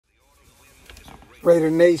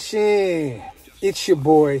Raider Nation, it's your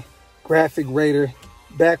boy, Graphic Raider,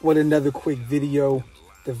 back with another quick video.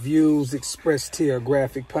 The views expressed here,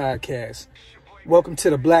 Graphic Podcast. Welcome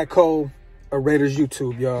to the Black Hole of Raiders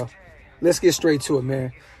YouTube, y'all. Let's get straight to it,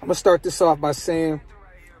 man. I'm going to start this off by saying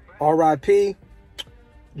R.I.P.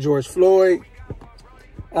 George Floyd.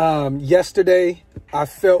 Yesterday, I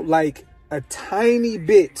felt like a tiny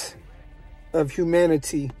bit of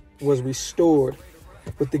humanity was restored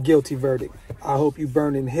with the guilty verdict. I hope you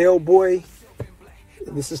burn in hell, boy.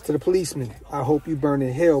 This is to the policeman. I hope you burn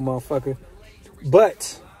in hell, motherfucker.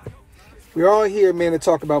 But we're all here, man, to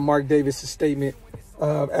talk about Mark Davis' statement.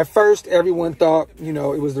 At first, everyone thought, it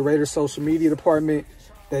was the Raiders social media department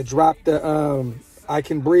that dropped the I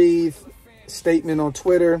Can Breathe statement on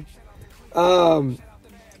Twitter.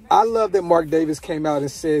 I love that Mark Davis came out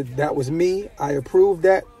and said, that was me. I approve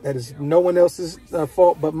that. That is no one else's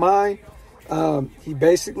fault but mine. He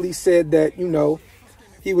basically said that,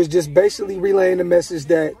 he was just basically relaying the message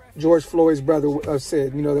that George Floyd's brother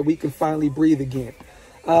said, that we can finally breathe again.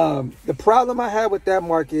 The problem I have with that,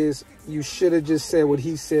 Mark, is you should have just said what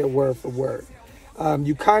he said word for word.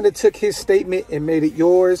 You kind of took his statement and made it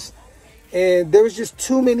yours. And there was just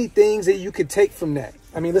too many things that you could take from that.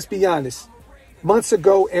 I mean, let's be honest. Months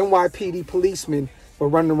ago, NYPD policemen were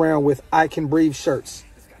running around with I Can Breathe shirts.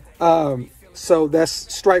 So that's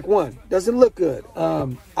strike one. Doesn't look good.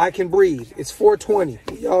 I Can Breathe. It's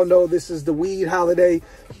 420. Y'all know this is the weed holiday.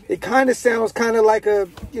 It kind of sounds kind of like a,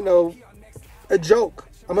 a joke.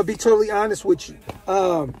 I'm going to be totally honest with you.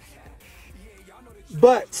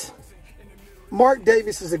 But Mark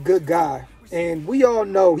Davis is a good guy. And we all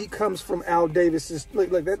know he comes from Al Davis's,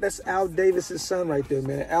 look, that's Al Davis's son right there,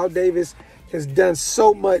 man. Al Davis has done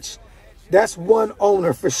so much. That's one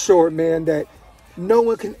owner for sure, man, that no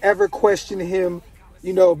one can ever question him,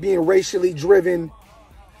 being racially driven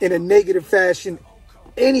in a negative fashion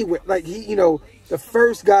anywhere. Like he, the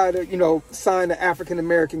first guy to, sign an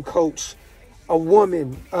African-American coach, a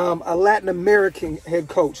woman, a Latin American head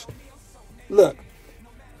coach. Look,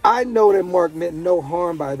 I know that Mark meant no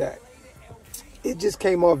harm by that. It just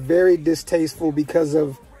came off very distasteful because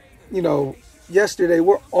of, yesterday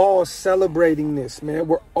we're all celebrating this, man.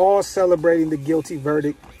 We're all celebrating the guilty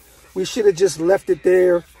verdict. We should have just left it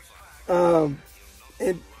there. And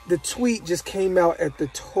the tweet just came out at the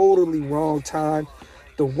totally wrong time.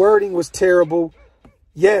 The wording was terrible.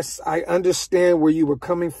 Yes, I understand where you were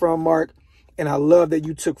coming from, Mark. And I love that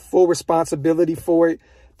you took full responsibility for it.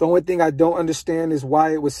 The only thing I don't understand is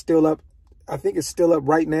why it was still up. I think it's still up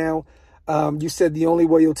right now. You said the only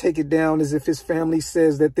way you'll take it down is if his family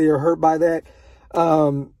says that they are hurt by that.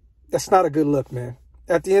 That's not a good look, man.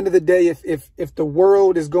 At the end of the day, if the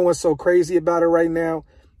world is going so crazy about it right now,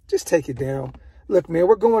 just take it down. Look, man,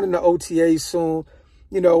 we're going into OTAs soon.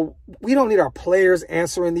 We don't need our players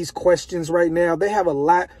answering these questions right now. They have a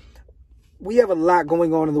lot. We have a lot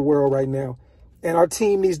going on in the world right now. And our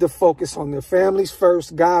team needs to focus on their families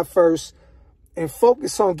first, God first, and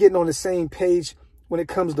focus on getting on the same page when it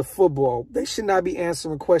comes to football. They should not be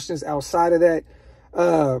answering questions outside of that,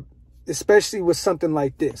 especially with something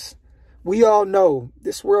like this. We all know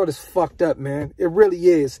this world is fucked up, man. It really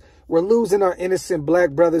is. We're losing our innocent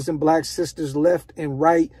black brothers and black sisters left and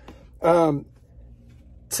right to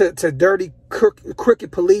dirty,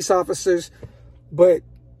 crooked police officers. But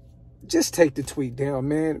just take the tweet down,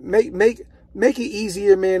 man. Make it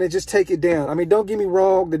easier, man, and just take it down. I mean, don't get me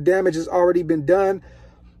wrong. The damage has already been done.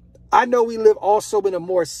 I know we live also in a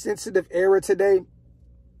more sensitive era today,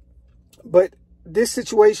 but this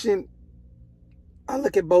situation, I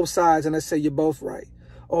look at both sides and I say, you're both right.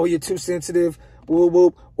 Oh, you're too sensitive, whoop,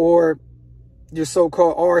 whoop, or you're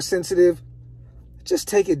so-called R-sensitive. Just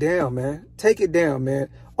take it down, man. Take it down, man.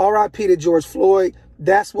 R.I.P. to George Floyd.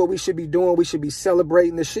 That's what we should be doing. We should be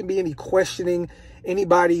celebrating. There shouldn't be any questioning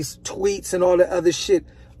anybody's tweets and all the other shit.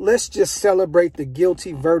 Let's just celebrate the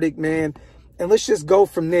guilty verdict, man. And let's just go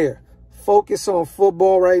from there. Focus on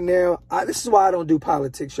football right now. This is why I don't do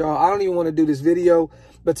politics, y'all. I don't even want to do this video.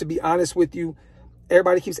 But to be honest with you,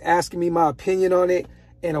 everybody keeps asking me my opinion on it.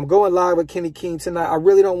 And I'm going live with Kenny King tonight. I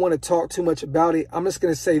really don't want to talk too much about it. I'm just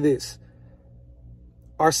going to say this.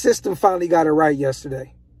 Our system finally got it right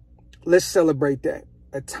yesterday. Let's celebrate that.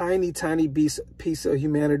 A tiny, tiny piece of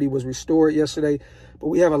humanity was restored yesterday. But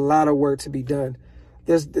we have a lot of work to be done.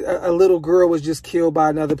 There's a little girl was just killed by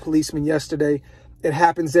another policeman yesterday. It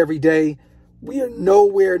happens every day. We are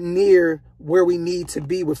nowhere near where we need to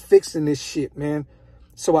be with fixing this shit, man.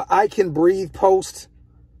 So I Can Breathe post,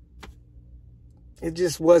 it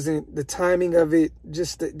just wasn't the timing of it,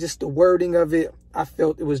 just the wording of it. I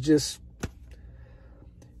felt it was just,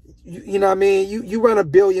 you know what I mean? You run a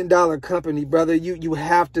 $1 billion company, brother. You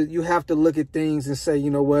have to look at things and say, you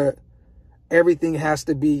know what? Everything has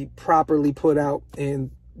to be properly put out,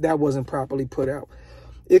 and that wasn't properly put out.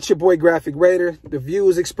 It's your boy Graphic Raider. The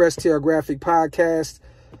views expressed here are Graphic Podcast.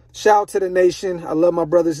 Shout out to the nation. I love my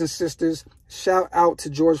brothers and sisters. Shout out to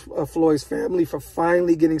George Floyd's family for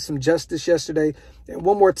finally getting some justice yesterday. And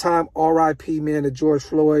one more time, RIP, man, to George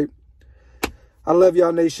Floyd. I love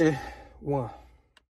y'all, nation. One.